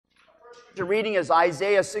The reading is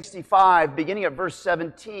Isaiah 65, beginning at verse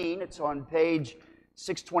 17. It's on page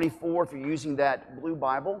 624 if you're using that blue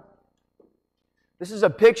Bible. This is a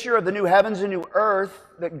picture of the new heavens and new earth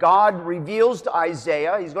that God reveals to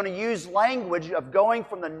Isaiah. He's going to use language of going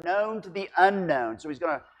from the known to the unknown. So he's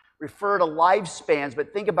going to refer to lifespans,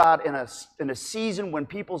 but think about in a season when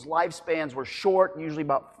people's lifespans were short, usually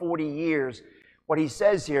about 40 years. What he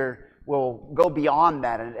says here will go beyond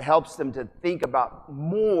that, and it helps them to think about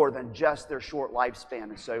more than just their short lifespan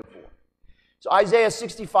and so forth. So Isaiah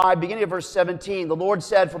 65, beginning of verse 17, the Lord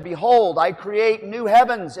said, "For behold, I create new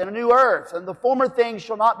heavens and a new earth, and the former things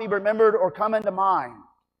shall not be remembered or come into mind.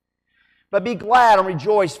 But be glad and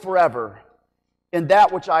rejoice forever in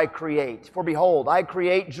that which I create. For behold, I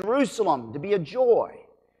create Jerusalem to be a joy,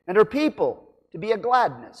 and her people to be a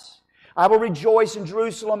gladness. I will rejoice in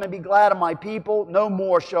Jerusalem and be glad in my people. No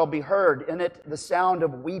more shall be heard in it the sound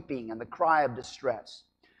of weeping and the cry of distress.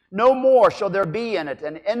 No more shall there be in it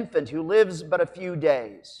an infant who lives but a few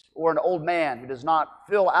days, or an old man who does not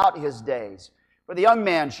fill out his days. For the young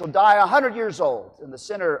man shall die 100 years old, and the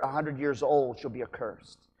sinner 100 years old shall be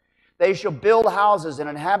accursed. They shall build houses and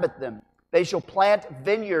inhabit them. They shall plant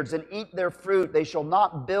vineyards and eat their fruit. They shall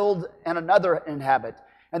not build and another inhabit,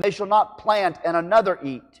 and they shall not plant and another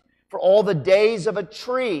eat. For all the days of a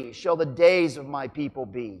tree shall the days of my people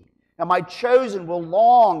be, and my chosen will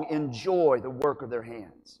long enjoy the work of their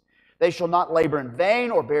hands. They shall not labor in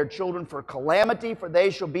vain or bear children for calamity, for they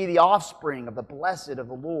shall be the offspring of the blessed of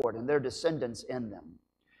the Lord, and their descendants in them.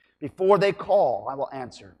 Before they call, I will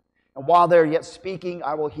answer, and while they are yet speaking,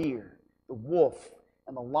 I will hear. The wolf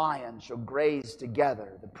and the lion shall graze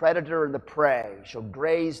together. The predator and the prey shall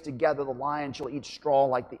graze together. The lion shall eat straw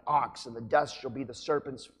like the ox, and the dust shall be the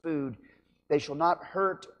serpent's food. They shall not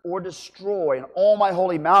hurt or destroy in all my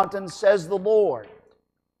holy mountains, says the Lord."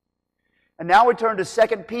 And now we turn to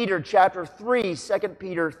 2 Peter chapter 3. 2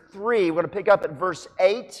 Peter 3, we're going to pick up at verse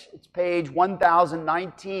 8. It's page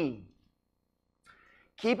 1019.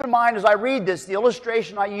 Keep in mind as I read this, the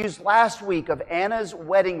illustration I used last week of Anna's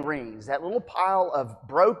wedding rings, that little pile of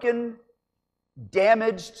broken,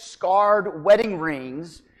 damaged, scarred wedding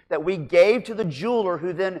rings that we gave to the jeweler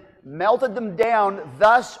who then melted them down,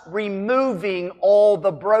 thus removing all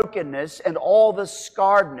the brokenness and all the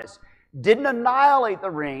scarredness. Didn't annihilate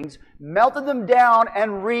the rings, melted them down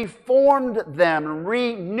and reformed them,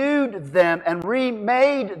 renewed them, and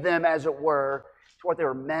remade them, as it were, to what they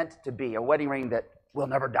were meant to be, a wedding ring that will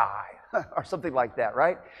never die, or something like that,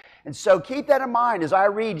 right? And so keep that in mind as I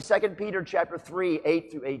read 2 Peter chapter 3,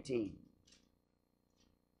 8 through 18.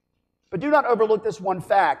 But do not overlook this one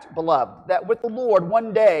fact, beloved, that with the Lord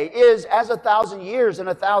 1 day is as 1,000 years, and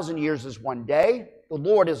 1,000 years is 1 day. The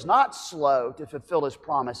Lord is not slow to fulfill His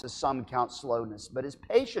promise, as some count slowness, but is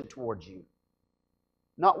patient towards you,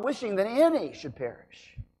 not wishing that any should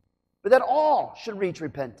perish, but that all should reach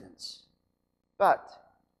repentance. But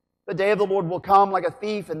the day of the Lord will come like a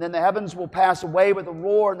thief, and then the heavens will pass away with a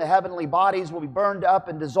roar, and the heavenly bodies will be burned up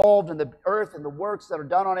and dissolved, and the earth and the works that are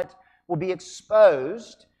done on it will be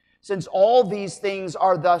exposed. Since all these things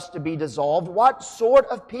are thus to be dissolved, what sort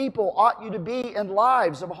of people ought you to be in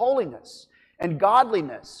lives of holiness and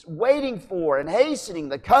godliness, waiting for and hastening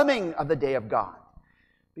the coming of the day of God,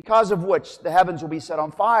 because of which the heavens will be set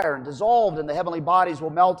on fire and dissolved, and the heavenly bodies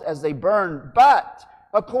will melt as they burn? But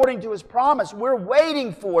according to His promise, we're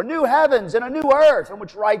waiting for new heavens and a new earth in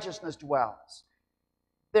which righteousness dwells.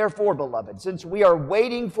 Therefore, beloved, since we are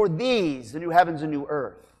waiting for these, the new heavens and new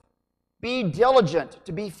earth, be diligent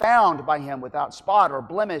to be found by Him without spot or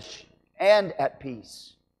blemish and at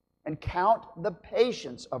peace, and count the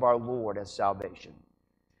patience of our Lord as salvation.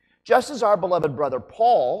 Just as our beloved brother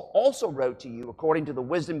Paul also wrote to you according to the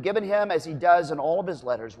wisdom given him, as he does in all of his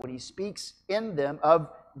letters when he speaks in them of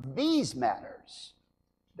these matters.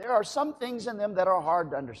 There are some things in them that are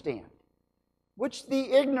hard to understand, which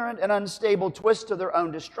the ignorant and unstable twist to their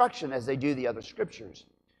own destruction, as they do the other scriptures.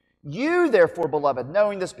 You, therefore, beloved,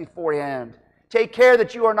 knowing this beforehand, take care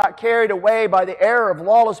that you are not carried away by the error of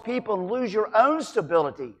lawless people and lose your own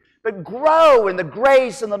stability, but grow in the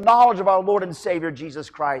grace and the knowledge of our Lord and Savior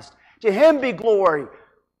Jesus Christ. To Him be glory,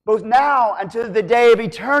 both now and to the day of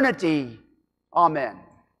eternity. Amen.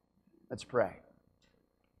 Let's pray.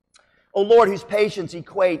 O Lord, whose patience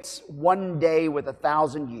equates 1 day with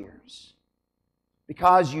 1,000 years,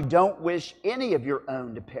 because you don't wish any of your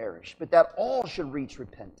own to perish, but that all should reach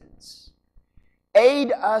repentance.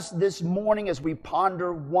 Aid us this morning as we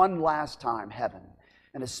ponder one last time heaven,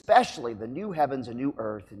 and especially the new heavens and new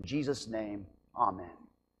earth. In Jesus' name, amen.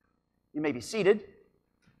 You may be seated.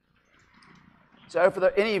 So for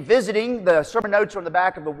any visiting, the sermon notes are on the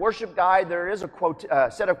back of the worship guide. There is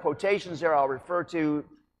a set of quotations there I'll refer to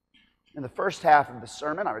in the first half of the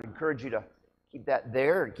sermon. I would encourage you to keep that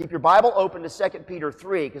there. And keep your Bible open to 2 Peter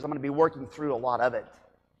 3, because I'm going to be working through a lot of it.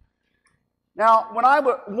 Now, when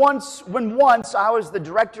once I was the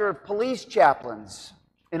director of police chaplains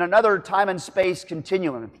in another time and space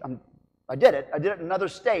continuum. I did it in another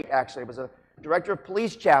state, actually. I was a director of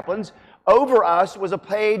police chaplains. Over us was a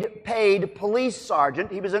paid police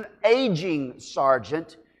sergeant. He was an aging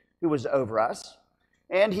sergeant who was over us.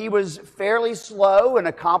 And he was fairly slow in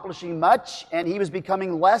accomplishing much, and he was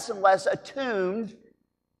becoming less and less attuned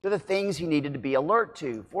to the things he needed to be alert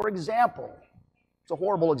to. For example, it's a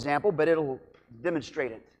horrible example, but it'll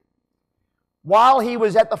demonstrate it. While he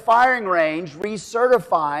was at the firing range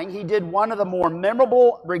recertifying, he did one of the more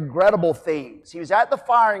memorable, regrettable things. He was at the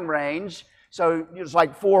firing range, so it was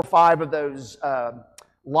like 4 or 5 of those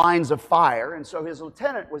lines of fire, and so his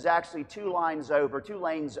lieutenant was actually 2 lanes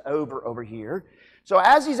over here. So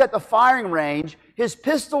as he's at the firing range, his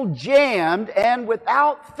pistol jammed, and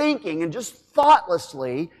without thinking and just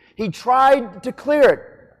thoughtlessly, he tried to clear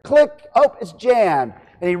it. Click, oh, it's jammed.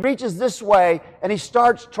 And he reaches this way, and he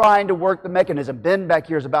starts trying to work the mechanism. Ben back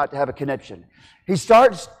here is about to have a conniption. He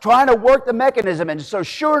starts trying to work the mechanism, and so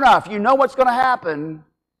sure enough, you know what's going to happen.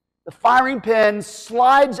 The firing pin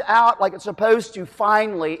slides out like it's supposed to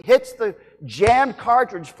finally, hits the jammed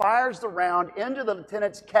cartridge, fires the round into the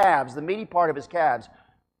lieutenant's calves, the meaty part of his calves,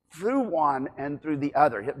 through one and through the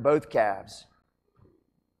other, hit both calves.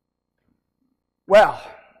 Well,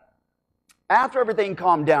 after everything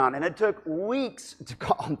calmed down, and it took weeks to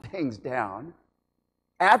calm things down,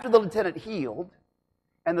 after the lieutenant healed,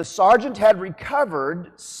 and the sergeant had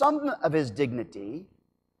recovered some of his dignity,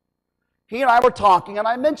 he and I were talking, and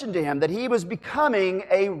I mentioned to him that he was becoming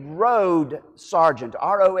a road sergeant,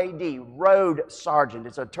 R-O-A-D, road sergeant.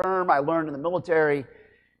 It's a term I learned in the military.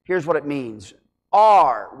 Here's what it means.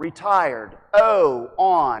 R, retired. O,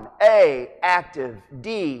 on. A, active.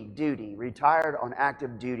 D, duty. Retired on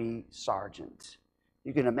active duty sergeant.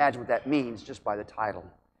 You can imagine what that means just by the title.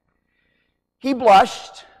 He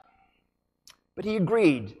blushed, but he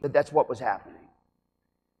agreed that that's what was happening.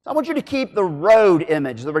 So I want you to keep the road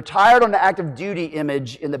image, the retired on active duty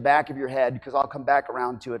image in the back of your head, because I'll come back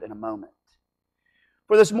around to it in a moment.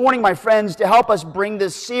 For this morning, my friends, to help us bring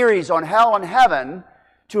this series on hell and heaven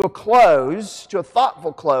to a close, to a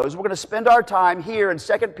thoughtful close, we're going to spend our time here in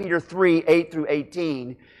 2 Peter 3, 8 through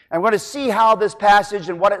 18. And we're going to see how this passage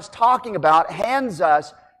and what it's talking about hands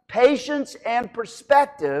us patience and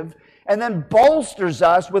perspective, and then bolsters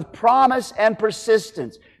us with promise and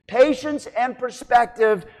persistence. Patience and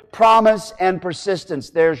perspective, promise and persistence.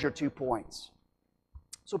 There's your 2 points.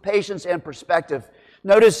 So patience and perspective.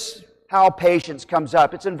 Notice how patience comes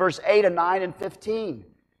up. It's in verse 8 and 9 and 15.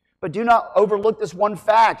 But do not overlook this one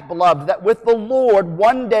fact, beloved, that with the Lord,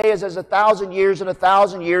 one day is as 1,000 years, and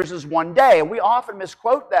 1,000 years is one day. And we often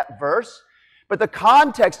misquote that verse, but the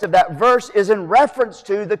context of that verse is in reference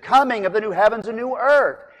to the coming of the new heavens and new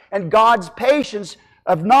earth, and God's patience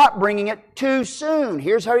of not bringing it too soon.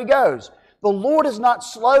 Here's how he goes. The Lord is not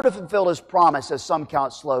slow to fulfill His promise, as some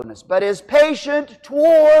count slowness, but is patient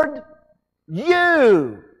toward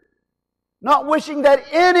you, not wishing that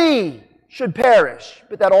any should perish,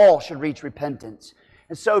 but that all should reach repentance.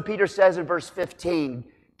 And so Peter says in verse 15,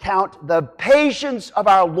 count the patience of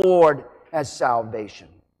our Lord as salvation.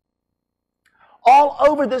 All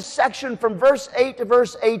over this section from verse 8 to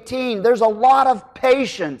verse 18, there's a lot of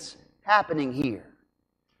patience happening here.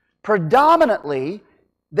 Predominantly,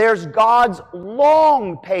 there's God's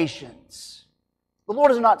long patience. The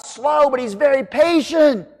Lord is not slow, but He's very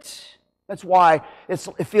patient. That's why it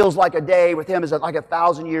feels like a day with Him is like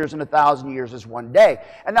 1,000 years, and 1,000 years is one day.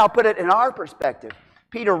 And now put it in our perspective.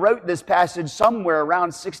 Peter wrote this passage somewhere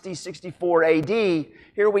around 60, 64 AD.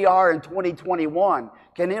 Here we are in 2021.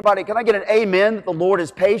 Can I get an amen that the Lord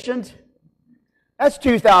is patient? That's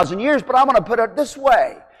 2,000 years, but I'm going to put it this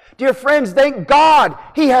way. Dear friends, thank God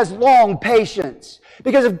He has long patience.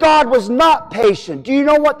 Because if God was not patient, do you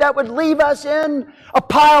know what that would leave us in? A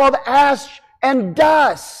pile of ash and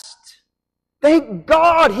dust. Thank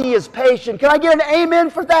God He is patient. Can I get an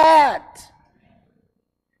amen for that?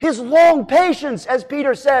 His long patience, as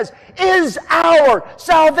Peter says, is our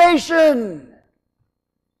salvation.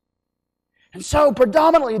 And so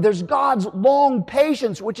predominantly there's God's long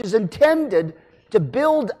patience, which is intended to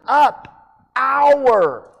build up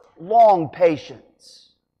our long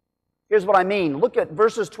patience. Here's what I mean. Look at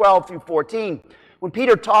verses 12 through 14. When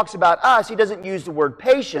Peter talks about us, he doesn't use the word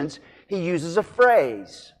patience. He uses a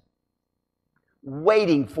phrase.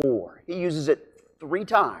 Waiting for. He uses it 3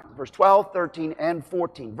 times. Verse 12, 13, and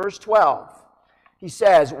 14. Verse 12, he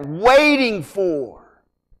says, waiting for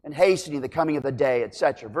and hastening the coming of the day,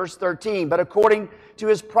 etc. Verse 13, but according to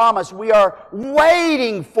his promise, we are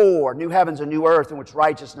waiting for new heavens and new earth in which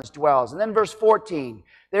righteousness dwells. And then verse 14,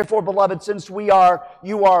 therefore, beloved, since you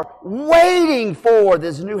are waiting for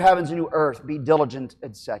this new heavens and new earth, be diligent,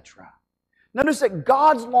 etc. Notice that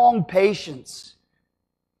God's long patience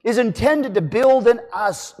is intended to build in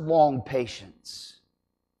us long patience.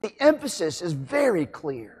 The emphasis is very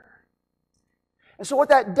clear. And so what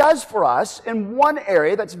that does for us in one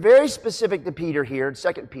area that's very specific to Peter here in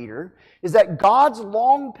 2 Peter is that God's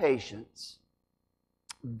long patience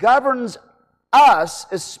governs us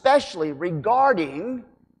especially regarding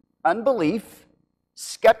unbelief,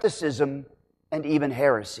 skepticism, and even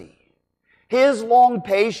heresy. His long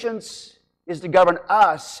patience is to govern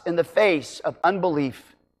us in the face of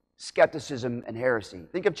unbelief, skepticism, and heresy.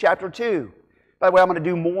 Think of chapter 2. By the way, I'm going to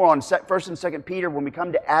do more on 1 and 2 Peter when we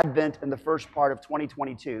come to Advent in the first part of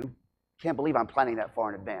 2022. Can't believe I'm planning that far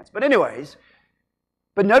in advance. But anyways,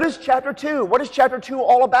 but notice chapter 2. What is chapter 2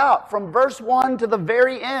 all about? From verse 1 to the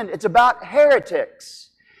very end, it's about heretics.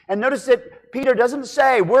 And notice that Peter doesn't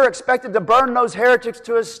say we're expected to burn those heretics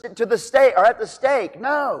to the stake or at the stake.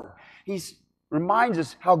 No. He reminds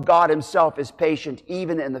us how God himself is patient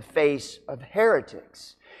even in the face of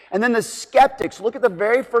heretics. And then the skeptics, look at the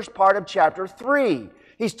very first part of chapter 3.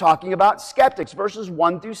 He's talking about skeptics, verses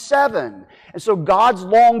 1 through 7. And so God's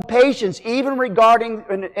long patience, even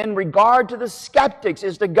in regard to the skeptics,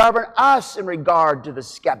 is to govern us in regard to the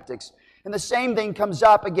skeptics. And the same thing comes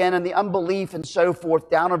up again in the unbelief and so forth,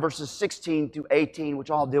 down in verses 16 through 18,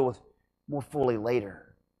 which I'll deal with more fully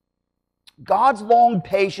later. God's long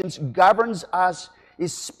patience governs us,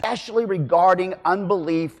 especially regarding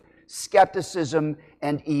unbelief, skepticism,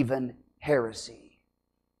 and even heresy.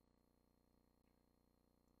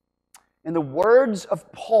 In the words of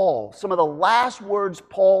Paul, some of the last words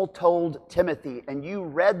Paul told Timothy, and you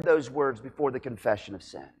read those words before the confession of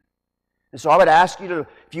sin. And so I would ask you to,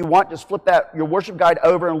 if you want, just flip your worship guide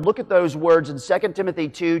over and look at those words in 2 Timothy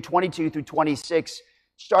 2, 22 through 26,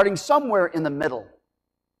 starting somewhere in the middle.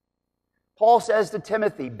 Paul says to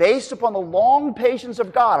Timothy, based upon the long patience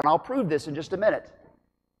of God, and I'll prove this in just a minute,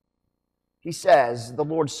 he says, the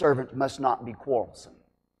Lord's servant must not be quarrelsome.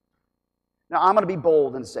 Now, I'm going to be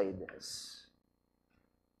bold and say this.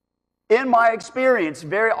 In my experience,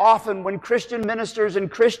 very often when Christian ministers and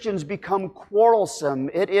Christians become quarrelsome,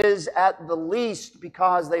 it is at the least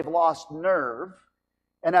because they've lost nerve,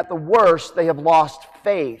 and at the worst, they have lost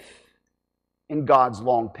faith in God's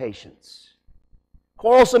long patience.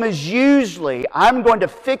 Quarrelsome is usually, I'm going to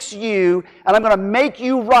fix you and I'm going to make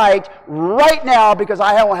you right now because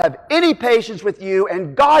I don't have any patience with you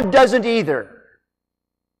and God doesn't either.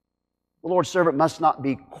 The Lord's servant must not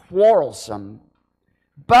be quarrelsome,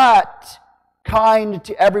 but kind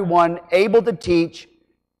to everyone, able to teach,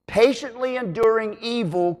 patiently enduring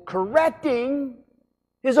evil, correcting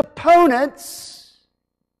his opponents.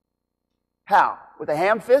 How? With a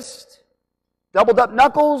ham fist? Doubled up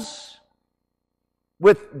knuckles?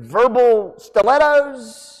 With verbal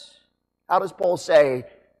stilettos? How does Paul say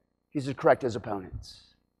he's to correct his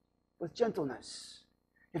opponents? With gentleness.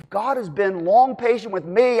 If God has been long patient with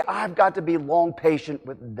me, I've got to be long patient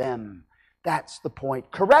with them. That's the point.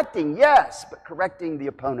 Correcting, yes, but correcting the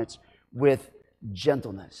opponents with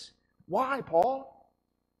gentleness. Why, Paul?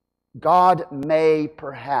 God may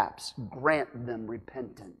perhaps grant them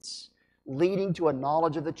repentance, leading to a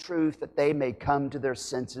knowledge of the truth that they may come to their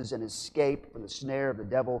senses and escape from the snare of the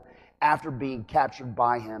devil after being captured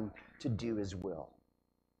by him to do his will.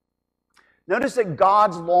 Notice that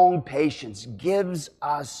God's long patience gives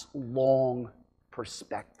us long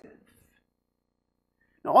perspective.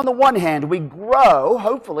 Now, on the one hand, we grow,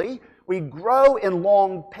 hopefully, we grow in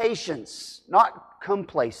long patience, not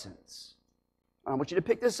complacence. I want you to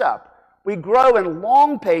pick this up. We grow in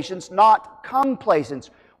long patience, not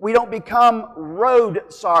complacence. We don't become road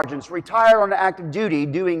sergeants, retired on active duty,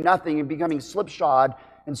 doing nothing and becoming slipshod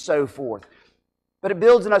and so forth. But it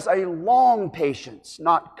builds in us a long patience,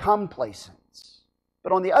 not complacence.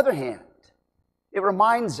 But on the other hand, it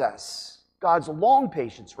reminds us, God's long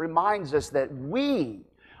patience reminds us that we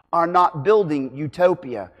are not building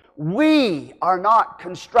utopia. We are not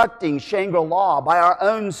constructing Shangri-La by our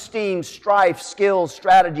own steam, strife, skills,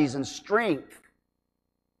 strategies, and strength.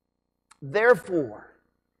 Therefore,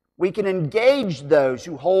 we can engage those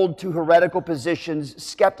who hold to heretical positions,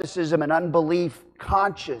 skepticism, and unbelief,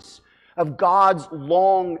 conscious of God's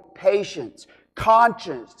long patience,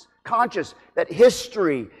 conscious conscious that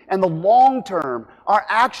history and the long term are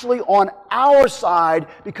actually on our side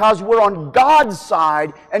because we're on God's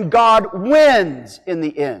side and God wins in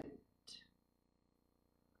the end.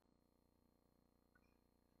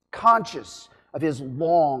 Conscious of His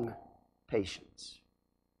long patience.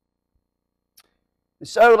 And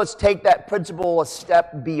so let's take that principle a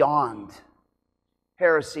step beyond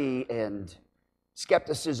heresy and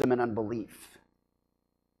skepticism and unbelief.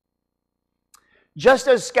 Just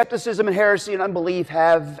as skepticism and heresy and unbelief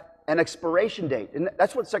have an expiration date, and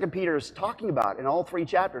that's what 2 Peter is talking about in all three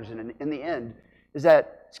chapters, and in the end, is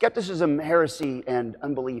that skepticism, heresy, and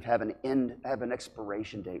unbelief have an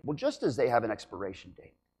expiration date. Well, just as they have an expiration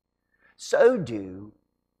date, so do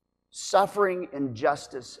suffering,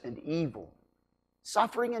 injustice, and evil.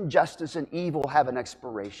 Suffering, injustice, and evil have an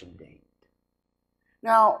expiration date.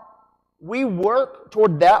 Now, we work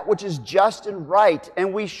toward that which is just and right,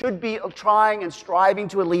 and we should be trying and striving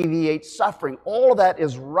to alleviate suffering. All of that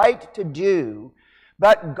is right to do,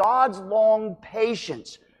 but God's long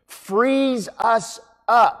patience frees us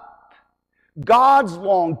up. God's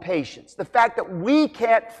long patience, the fact that we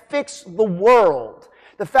can't fix the world,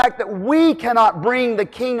 the fact that we cannot bring the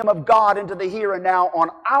kingdom of God into the here and now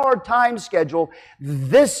on our time schedule,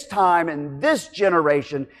 this time and this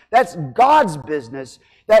generation, that's God's business.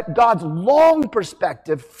 That God's long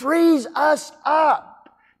perspective frees us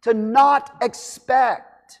up to not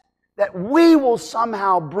expect that we will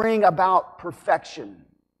somehow bring about perfection.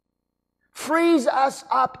 Frees us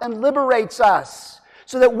up and liberates us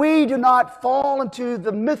so that we do not fall into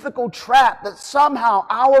the mythical trap that somehow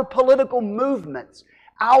our political movements,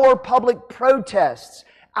 our public protests,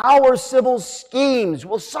 our civil schemes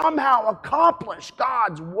will somehow accomplish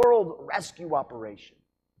God's world rescue operation.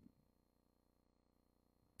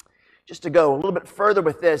 Just to go a little bit further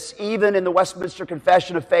with this, even in the Westminster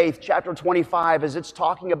Confession of Faith, chapter 25, as it's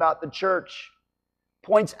talking about the church,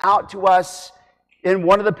 points out to us in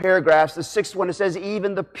one of the paragraphs, the sixth one, it says,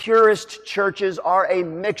 even the purest churches are a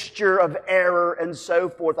mixture of error and so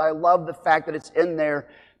forth. I love the fact that it's in there.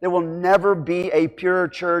 There will never be a pure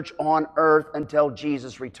church on earth until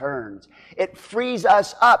Jesus returns. It frees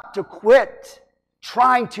us up to quit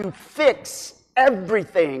trying to fix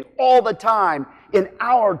everything all the time in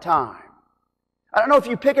our time. I don't know if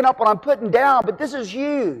you're picking up what I'm putting down, but this is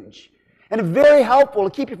huge and very helpful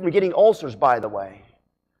to keep you from getting ulcers, by the way.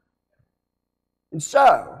 And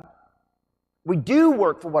so, we do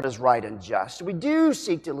work for what is right and just. We do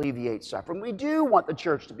seek to alleviate suffering. We do want the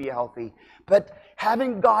church to be healthy. But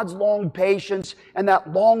having God's long patience and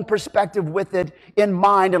that long perspective with it in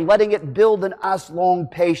mind and letting it build in us long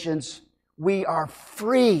patience, we are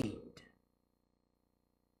freed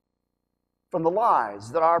from the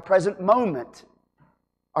lies that our present moment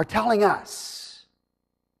are telling us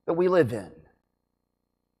that we live in.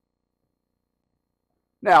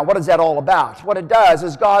 Now, what is that all about? What it does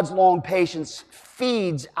is God's long patience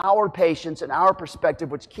feeds our patience and our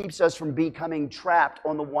perspective, which keeps us from becoming trapped,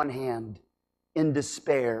 on the one hand, in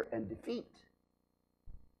despair and defeat.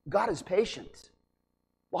 God is patient.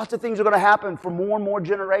 Lots of things are going to happen for more and more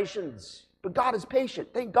generations, but God is patient.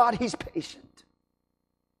 Thank God He's patient.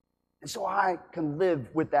 And so I can live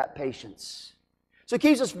with that patience. So it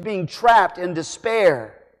keeps us from being trapped in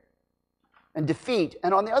despair and defeat.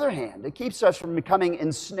 And on the other hand, it keeps us from becoming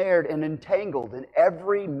ensnared and entangled in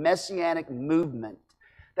every messianic movement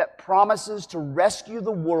that promises to rescue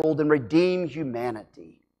the world and redeem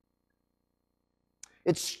humanity.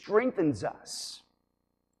 It strengthens us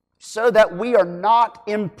so that we are not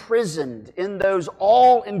imprisoned in those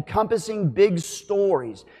all-encompassing big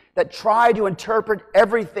stories that try to interpret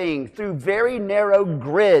everything through very narrow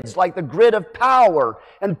grids, like the grid of power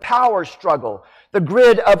and power struggle, the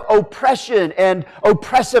grid of oppression and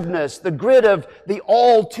oppressiveness, the grid of the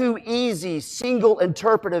all too easy single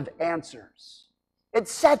interpretive answers. It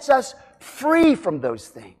sets us free from those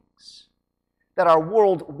things that our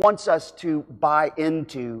world wants us to buy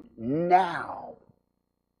into now.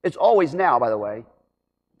 It's always now, by the way.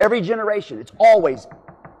 Every generation, it's always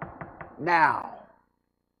now.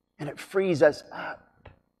 And it frees us up.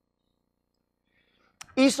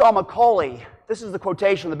 Esau McCaulley, this is the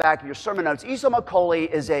quotation on the back of your sermon notes. Esau McCaulley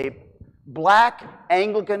is a black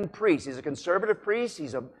Anglican priest. He's a conservative priest.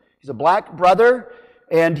 He's a black brother.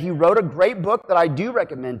 And he wrote a great book that I do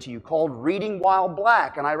recommend to you called Reading While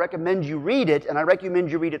Black. And I recommend you read it. And I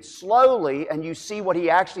recommend you read it slowly and you see what he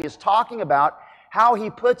actually is talking about, how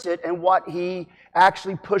he puts it, and what he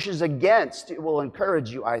actually pushes against. It will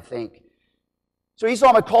encourage you, I think. So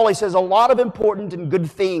Esau McCaulley says a lot of important and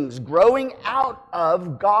good things growing out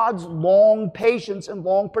of God's long patience and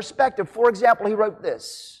long perspective. For example, he wrote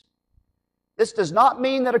this This does not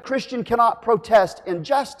mean that a Christian cannot protest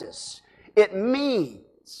injustice. It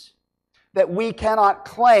means that we cannot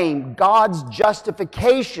claim God's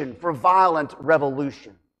justification for violent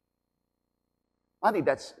revolution. I think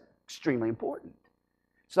that's extremely important.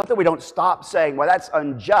 It's not that we don't stop saying, well, that's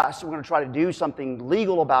unjust, we're going to try to do something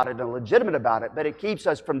legal about it and legitimate about it, but it keeps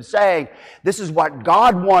us from saying, this is what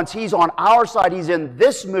God wants, He's on our side, He's in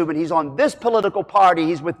this movement, He's on this political party,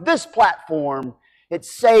 He's with this platform. It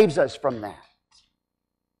saves us from that.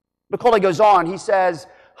 Macaulay goes on, he says,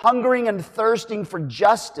 hungering and thirsting for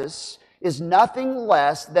justice is nothing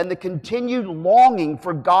less than the continued longing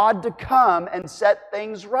for God to come and set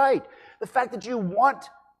things right. The fact that you want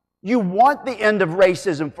the end of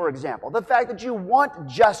racism, for example. The fact that you want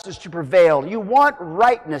justice to prevail, you want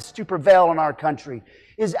rightness to prevail in our country,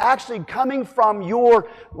 is actually coming from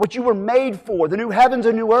what you were made for, the new heavens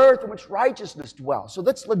and new earth in which righteousness dwells. So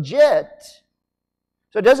that's legit.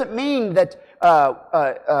 So it doesn't mean that,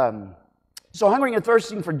 so hungering and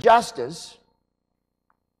thirsting for justice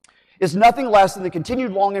is nothing less than the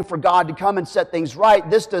continued longing for God to come and set things right.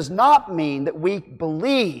 This does not mean that we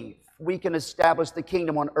believe we can establish the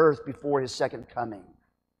kingdom on earth before His second coming.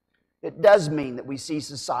 It does mean that we see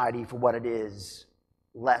society for what it is,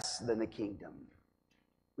 less than the kingdom.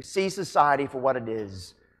 We see society for what it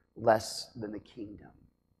is, less than the kingdom.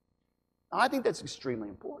 I think that's extremely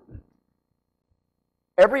important.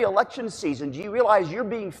 Every election season, do you realize you're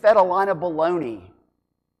being fed a line of baloney?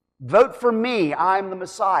 Vote for me, I'm the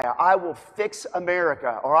Messiah. I will fix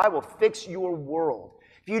America, or I will fix your world.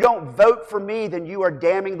 If you don't vote for me, then you are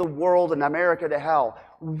damning the world and America to hell.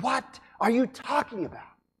 What are you talking about?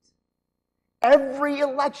 Every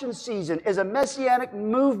election season is a messianic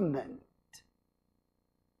movement.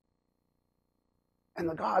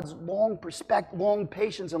 And God's long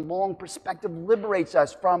patience and long perspective liberates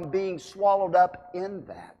us from being swallowed up in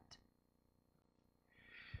that.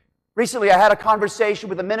 Recently, I had a conversation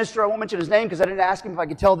with a minister. I won't mention his name because I didn't ask him if I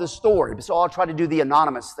could tell this story. So I'll try to do the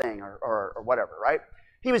anonymous thing or whatever, right?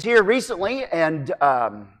 He was here recently, and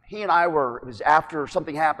he and I were, it was after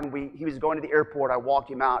something happened. He was going to the airport. I walked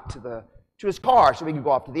him out to his car so we could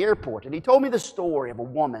go off to the airport. And he told me the story of a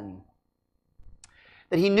woman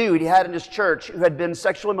that he knew he had in his church who had been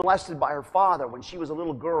sexually molested by her father when she was a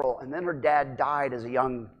little girl, and then her dad died as a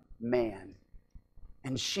young man.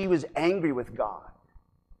 And she was angry with God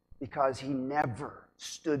because He never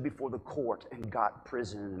stood before the court and got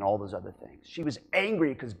prison and all those other things. She was angry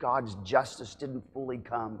because God's justice didn't fully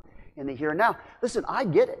come in the here and now. Listen, I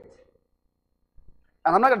get it.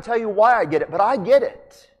 And I'm not going to tell you why I get it, but I get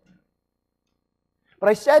it. But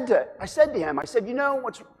I said to him, you know,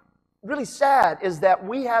 what's really sad is that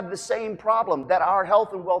we have the same problem that our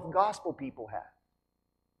health and wealth gospel people have.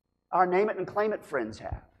 Our name it and claim it friends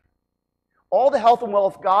have. All the health and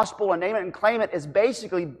wealth gospel and name it and claim it is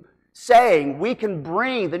basically saying we can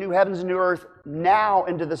bring the new heavens and new earth now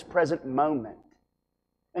into this present moment.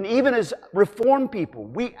 And even as Reformed people,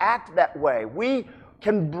 we act that way. We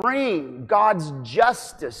can bring God's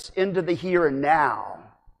justice into the here and now.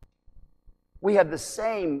 We have the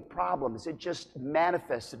same problems. It just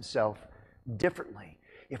manifests itself differently.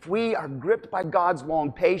 If we are gripped by God's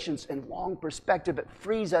long patience and long perspective, it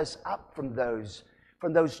frees us up from those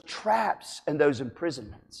traps and those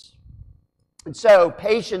imprisonments. And so,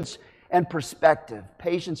 patience and perspective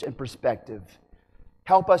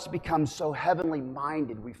help us to become so heavenly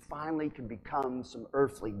minded we finally can become some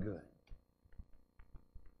earthly good.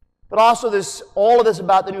 But also all of this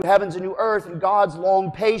about the new heavens and new earth and God's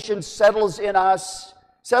long patience settles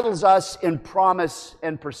us in promise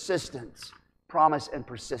and persistence. Promise and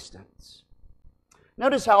persistence.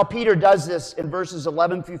 Notice how Peter does this in verses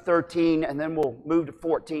 11 through 13, and then we'll move to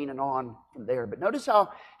 14 and on from there. But notice how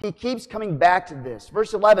he keeps coming back to this.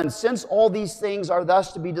 Verse 11, since all these things are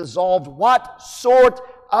thus to be dissolved, what sort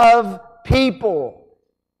of people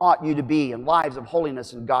ought you to be in lives of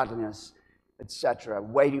holiness and godliness, etc.,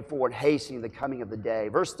 waiting for and hastening the coming of the day.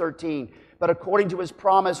 Verse 13, but according to His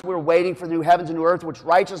promise, we're waiting for the new heavens and new earth, which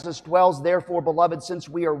righteousness dwells. Therefore, beloved, since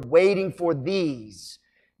we are waiting for these,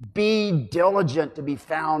 be diligent to be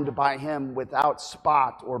found by Him without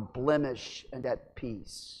spot or blemish and at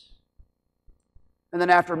peace. And then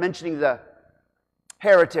after mentioning the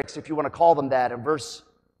heretics, if you want to call them that, in verse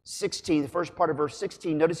 16, the first part of verse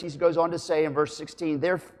 16, notice he goes on to say in verse 16,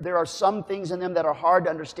 there are some things in them that are hard to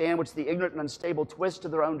understand, which the ignorant and unstable twist to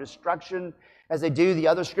their own destruction, as they do the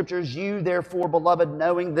other scriptures. You, therefore, beloved,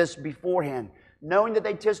 knowing this beforehand. knowing that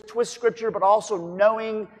they twist Scripture, but also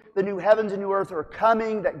knowing the new heavens and new earth are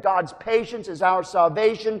coming, that God's patience is our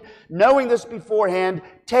salvation. Knowing this beforehand,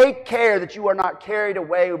 take care that you are not carried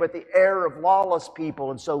away with the error of lawless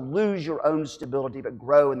people, and so lose your own stability, but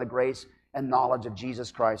grow in the grace and knowledge of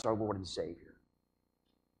Jesus Christ, our Lord and Savior.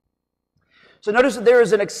 So notice that there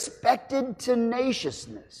is an expected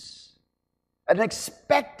tenaciousness. An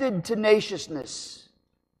expected tenaciousness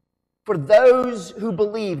for those who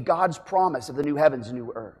believe God's promise of the new heavens and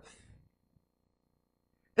new earth.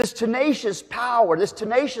 This tenacious power, this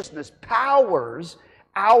tenaciousness powers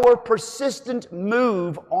our persistent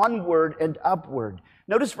move onward and upward.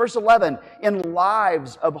 Notice verse 11, in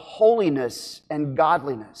lives of holiness and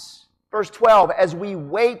godliness. Verse 12, as we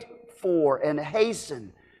wait for and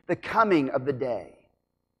hasten the coming of the day.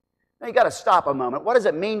 Now you got to stop a moment. What does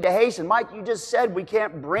it mean to hasten? Mike, you just said we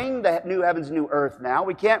can't bring the new heavens and new earth now.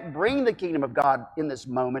 We can't bring the kingdom of God in this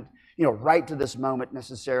moment, right to this moment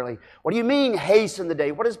necessarily. What do you mean hasten the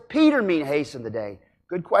day? What does Peter mean hasten the day?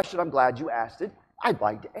 Good question. I'm glad you asked it. I'd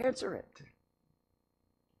like to answer it.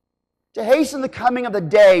 To hasten the coming of the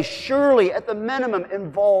day surely at the minimum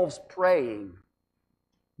involves praying.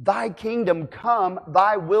 Thy kingdom come,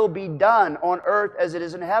 thy will be done on earth as it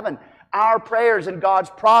is in heaven. Our prayers in God's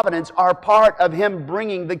providence are part of Him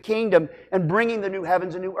bringing the kingdom and bringing the new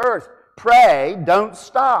heavens and new earth. Pray, don't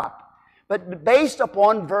stop. But based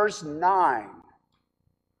upon verse 9.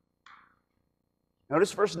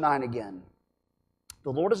 Notice verse 9 again.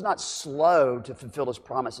 The Lord is not slow to fulfill His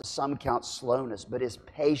promises. Some count slowness, but is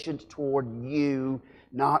patient toward you,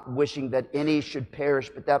 not wishing that any should perish,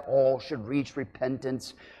 but that all should reach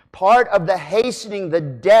repentance. Part of the hastening the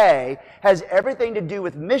day has everything to do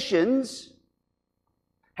with missions,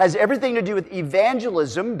 has everything to do with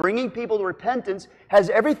evangelism, bringing people to repentance, has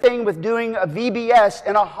everything with doing a VBS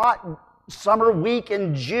in a hot summer week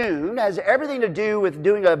in June, has everything to do with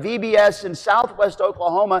doing a VBS in southwest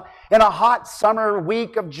Oklahoma in a hot summer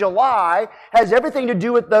week of July, has everything to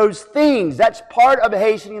do with those things. That's part of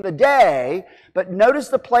hastening the day, but notice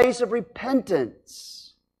the place of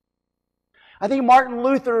repentance. I think Martin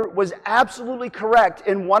Luther was absolutely correct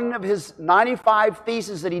in one of his 95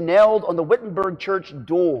 theses that he nailed on the Wittenberg church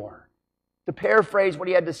door. To paraphrase what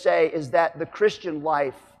he had to say is that the Christian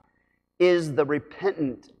life is the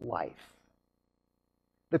repentant life.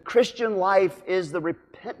 The Christian life is the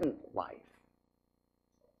repentant life.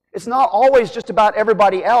 It's not always just about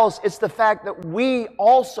everybody else. It's the fact that we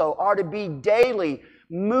also are to be daily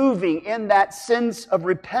moving in that sense of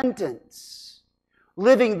repentance,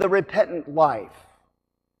 living the repentant life,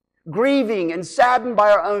 grieving and saddened by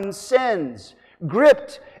our own sins,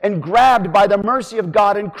 gripped and grabbed by the mercy of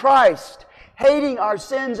God in Christ, hating our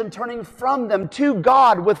sins and turning from them to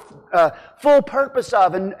God with full purpose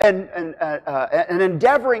of and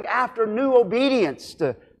endeavoring after new obedience,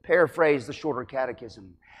 to paraphrase the Shorter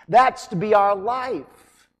Catechism. That's to be our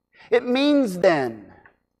life. It means then,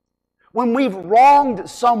 when we've wronged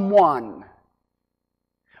someone,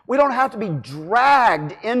 we don't have to be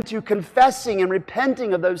dragged into confessing and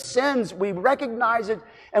repenting of those sins. We recognize it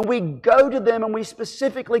and we go to them and we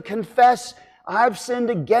specifically confess, I've sinned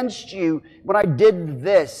against you when I did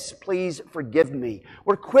this. Please forgive me.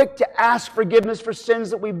 We're quick to ask forgiveness for sins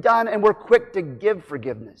that we've done, and we're quick to give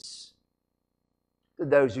forgiveness to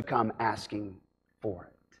those who come asking for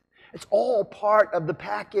it. It's all part of the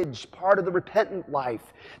package, part of the repentant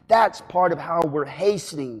life. That's part of how we're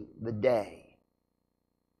hastening the day.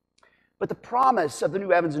 But the promise of the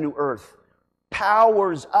new heavens and new earth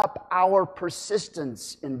powers up our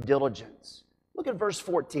persistence and diligence. Look at verse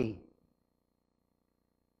 14.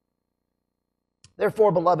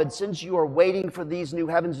 Therefore, beloved, since you are waiting for these new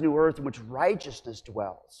heavens, new earth, in which righteousness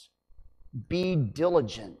dwells, be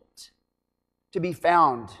diligent to be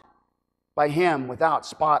found by Him without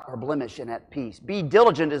spot or blemish and at peace. Be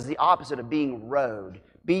diligent is the opposite of being rowed.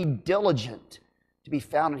 Be diligent to be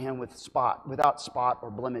found in Him without spot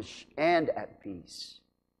or blemish and at peace.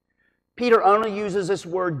 Peter only uses this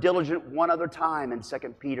word diligent one other time in 2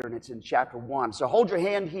 Peter, and it's in chapter 1. So hold your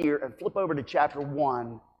hand here and flip over to chapter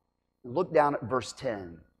 1. And look down at verse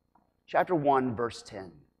 10. Chapter 1, verse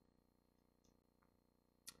 10.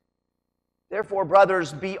 Therefore,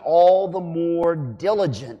 brothers, be all the more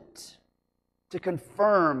diligent to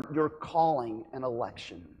confirm your calling and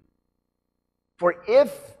election. For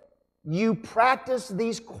if you practice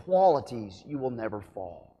these qualities, you will never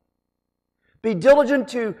fall. Be diligent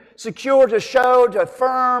to secure, to show, to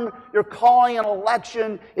affirm your calling and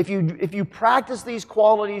election. If you practice these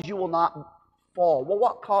qualities, you will not fall. Well,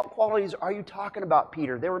 what qualities are you talking about,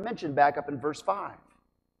 Peter? They were mentioned back up in verse 5.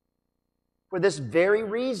 For this very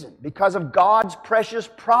reason, because of God's precious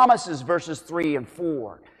promises, verses 3 and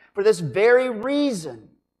 4. For this very reason,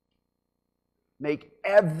 make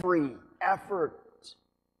every effort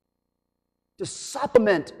to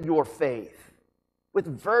supplement your faith with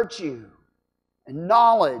virtue and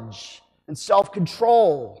knowledge and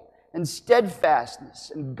self-control and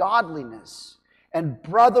steadfastness and godliness and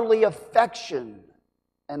brotherly affection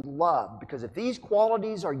and love. Because if these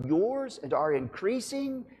qualities are yours and are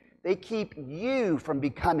increasing, they keep you from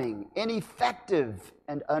becoming ineffective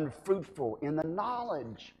and unfruitful in the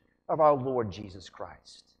knowledge of our Lord Jesus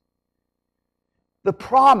Christ. The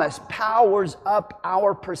promise powers up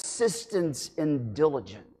our persistence and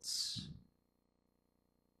diligence.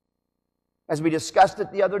 As we discussed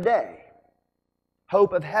it the other day,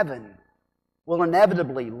 hope of heaven will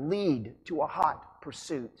inevitably lead to a hot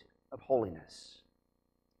pursuit of holiness.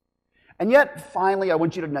 And yet, finally, I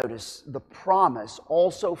want you to notice the promise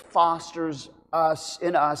also fosters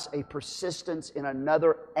in us a persistence in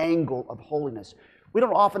another angle of holiness. We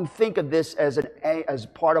don't often think of this as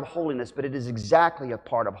part of holiness, but it is exactly a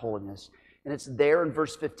part of holiness. And it's there in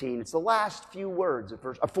verse 15. It's the last few words of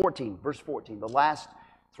verse 14, the last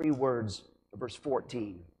three words of verse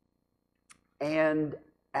 14. And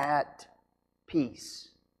at peace.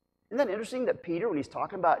 Isn't that interesting that Peter, when he's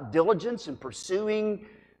talking about diligence and pursuing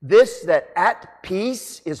this, that at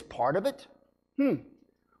peace is part of it?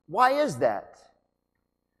 Why is that?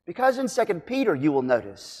 Because in 2 Peter, you will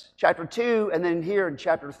notice, chapter 2, and then here in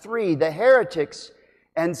chapter 3, the heretics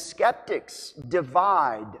and skeptics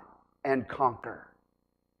divide and conquer.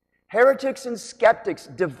 Heretics and skeptics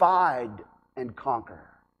divide and conquer.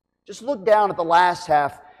 Just look down at the last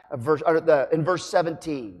half of in verse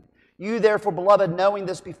 17. You therefore, beloved, knowing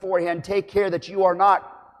this beforehand, take care that you are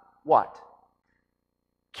not, what?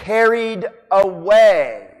 Carried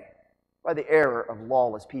away by the error of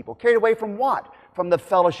lawless people. Carried away from what? From the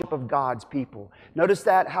fellowship of God's people. Notice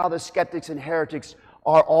that how the skeptics and heretics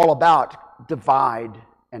are all about divide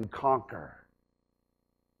and conquer.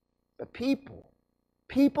 But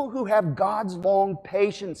people who have God's long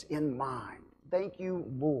patience in mind, thank you,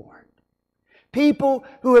 Lord. People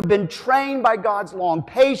who have been trained by God's long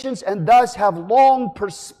patience and thus have long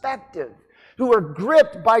perspective, who are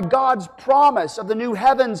gripped by God's promise of the new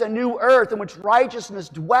heavens and new earth in which righteousness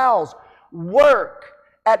dwells, work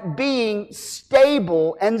at being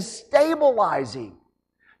stable and stabilizing.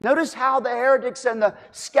 Notice how the heretics and the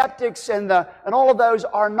skeptics and all of those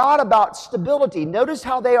are not about stability. Notice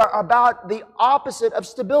how they are about the opposite of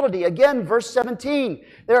stability. Again, verse 17,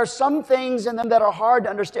 there are some things in them that are hard to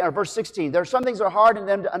understand. Or verse 16, there are some things that are hard in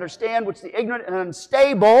them to understand, which the ignorant and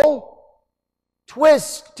unstable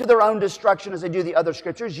twist to their own destruction as they do the other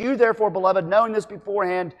scriptures. You therefore, beloved, knowing this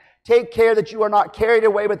beforehand, take care that you are not carried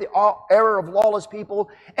away with the error of lawless people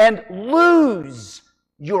and lose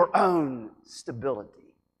your own stability.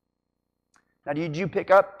 Now, did you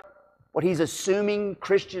pick up what he's assuming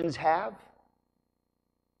Christians have?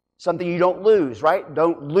 Something you don't lose, right?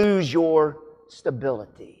 Don't lose your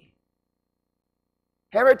stability.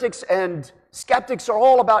 Heretics and skeptics are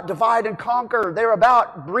all about divide and conquer. They're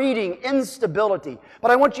about breeding instability.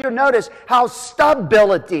 But I want you to notice how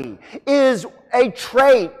stability is a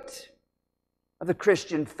trait of the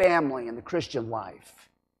Christian family and the Christian life.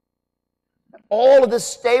 All of this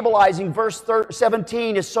stabilizing, verse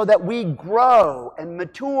 17, is so that we grow and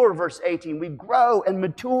mature, verse 18. We grow and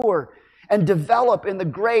mature and develop in the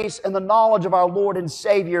grace and the knowledge of our Lord and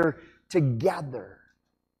Savior together,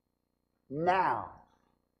 now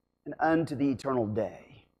and unto the eternal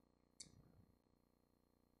day.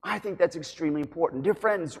 I think that's extremely important. Dear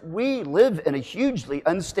friends, we live in a hugely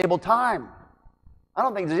unstable time. I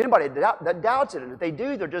don't think there's anybody that doubts it, and if they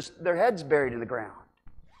do, their heads buried in the ground.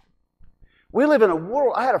 We live in a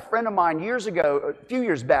world. I had a friend of mine years ago, a few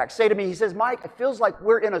years back, say to me, he says, Mike, it feels like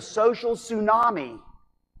we're in a social tsunami,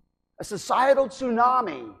 a societal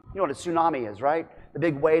tsunami. You know what a tsunami is, right? The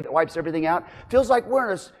big wave that wipes everything out. Feels like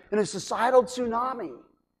we're in a societal tsunami.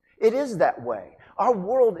 It is that way. Our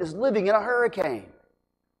world is living in a hurricane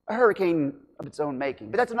of its own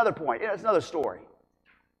making. But that's another point. It's another story.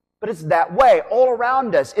 But it's that way. All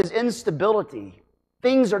around us is instability.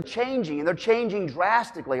 Things are changing, and they're changing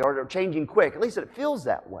drastically, or they're changing quick. At least it feels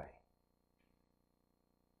that way.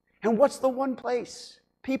 And what's the one place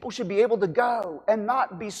people should be able to go and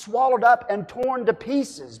not be swallowed up and torn to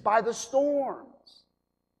pieces by the storms?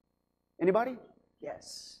 Anybody?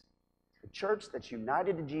 Yes. The church that's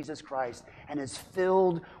united to Jesus Christ and is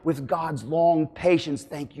filled with God's long patience,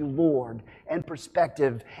 thank you, Lord, and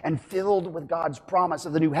perspective, and filled with God's promise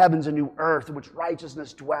of the new heavens and new earth in which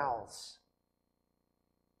righteousness dwells.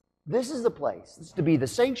 This is the place. This is to be the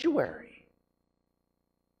sanctuary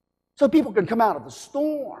so people can come out of the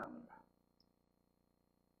storm.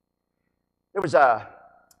 There was a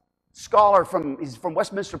scholar he's from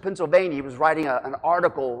Westminster, Pennsylvania. He was writing an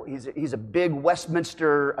article. He's a big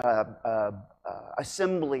Westminster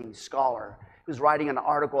Assembly scholar. He was writing an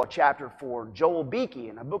article, a chapter for Joel Beakey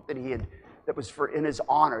in a book that was in his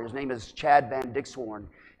honor. His name is Chad Van Dixhoorn.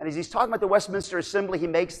 And as he's talking about the Westminster Assembly, he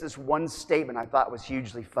makes this one statement I thought was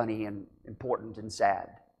hugely funny and important and sad.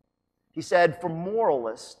 He said, for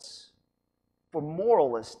moralists,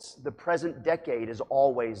 the present decade is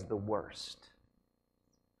always the worst.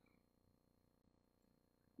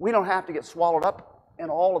 We don't have to get swallowed up in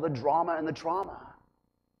all of the drama and the trauma.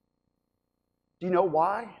 Do you know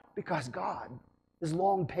why? Because God is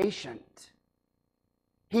long patient.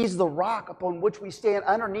 He's the rock upon which we stand.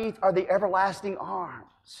 Underneath are the everlasting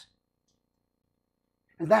arms.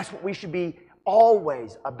 And that's what we should be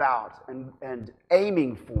always about and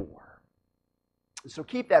aiming for. So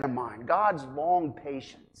keep that in mind. God's long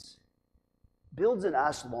patience builds in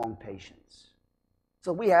us long patience.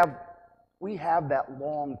 So we have that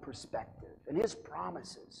long perspective. And His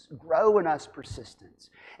promises grow in us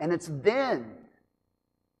persistence. And it's then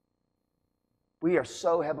we are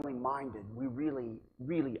so heavenly minded, we really,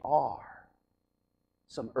 really are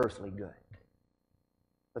some earthly good.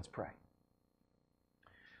 Let's pray.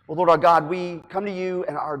 Well, Lord our God, we come to You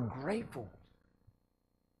and are grateful.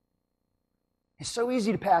 It's so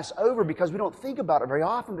easy to pass over because we don't think about it very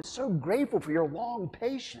often, but so grateful for Your long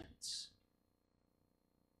patience.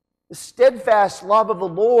 The steadfast love of the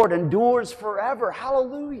Lord endures forever.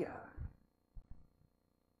 Hallelujah.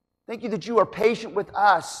 Thank You that You are patient with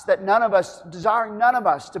us, that desiring none of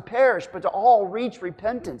us to perish, but to all reach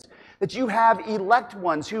repentance. That You have elect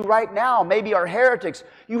ones who right now maybe are heretics.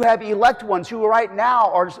 You have elect ones who right now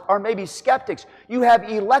are maybe skeptics. You have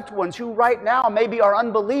elect ones who right now maybe are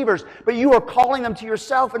unbelievers, but You are calling them to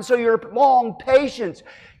Yourself, and so Your long patience.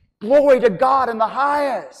 Glory to God in the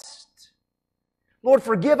highest. Lord,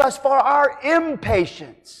 forgive us for our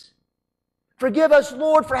impatience. Forgive us,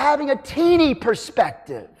 Lord, for having a teeny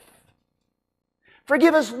perspective.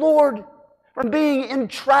 Forgive us, Lord, from being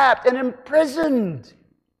entrapped and imprisoned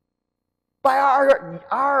by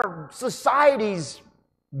our society's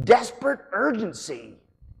desperate urgency,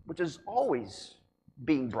 which is always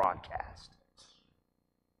being broadcast.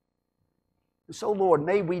 And so, Lord,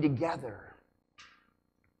 may we together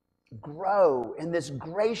grow in this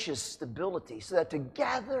gracious stability so that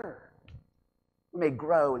together we may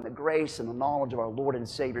grow in the grace and the knowledge of our Lord and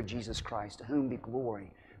Savior Jesus Christ, to whom be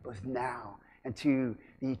glory both now and to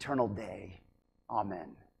the eternal day.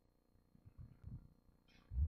 Amen.